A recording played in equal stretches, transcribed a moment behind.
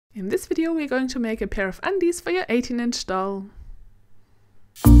In this video we're going to make a pair of undies for your 18-inch doll.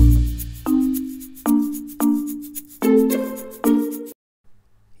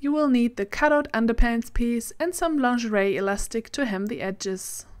 You will need the cutout underpants piece and some lingerie elastic to hem the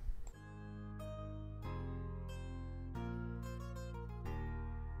edges.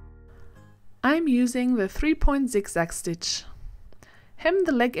 I'm using the 3-point zigzag stitch. Hem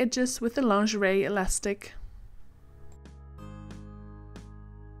the leg edges with the lingerie elastic.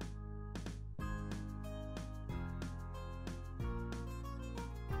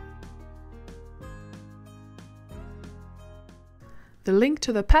 The link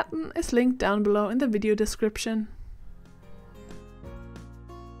to the pattern is linked down below in the video description.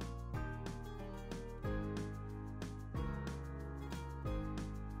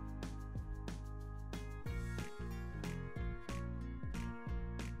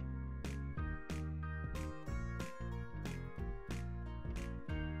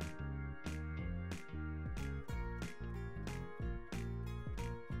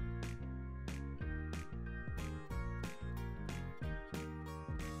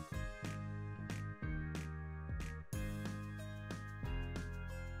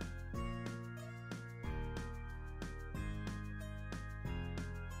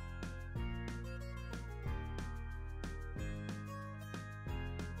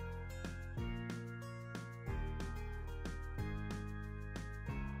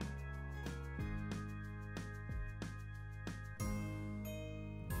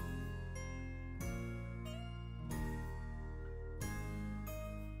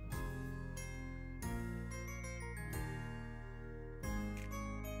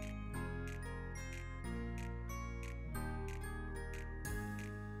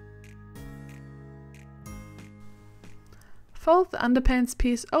 Fold the underpants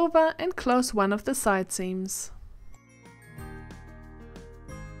piece over and close one of the side seams.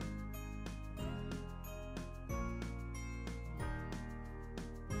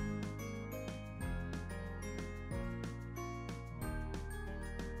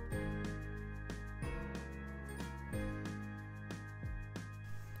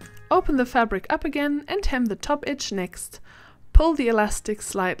 Open the fabric up again and hem the top edge next. Pull the elastic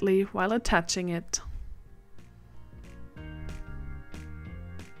slightly while attaching it.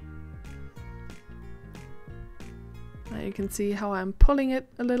 Now you can see how I'm pulling it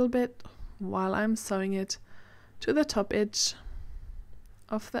a little bit while I'm sewing it to the top edge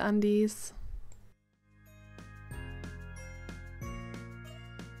of the undies.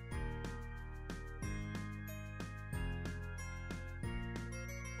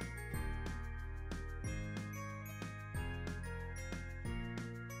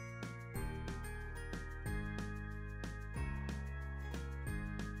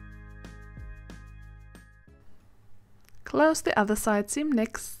 Close the other side seam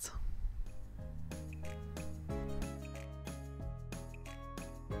next.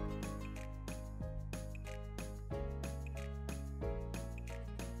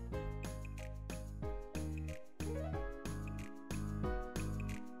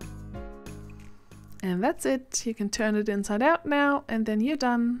 And that's it. You can turn it inside out now and then you're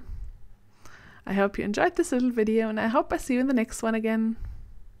done. I hope you enjoyed this little video and I hope I see you in the next one again.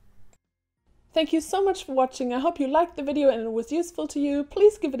 Thank you so much for watching. I hope you liked the video and it was useful to you.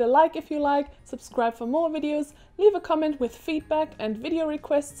 Please give it a like if you like, subscribe for more videos, leave a comment with feedback and video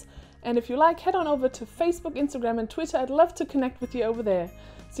requests. And if you like, head on over to Facebook, Instagram and Twitter. I'd love to connect with you over there.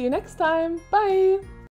 See you next time. Bye!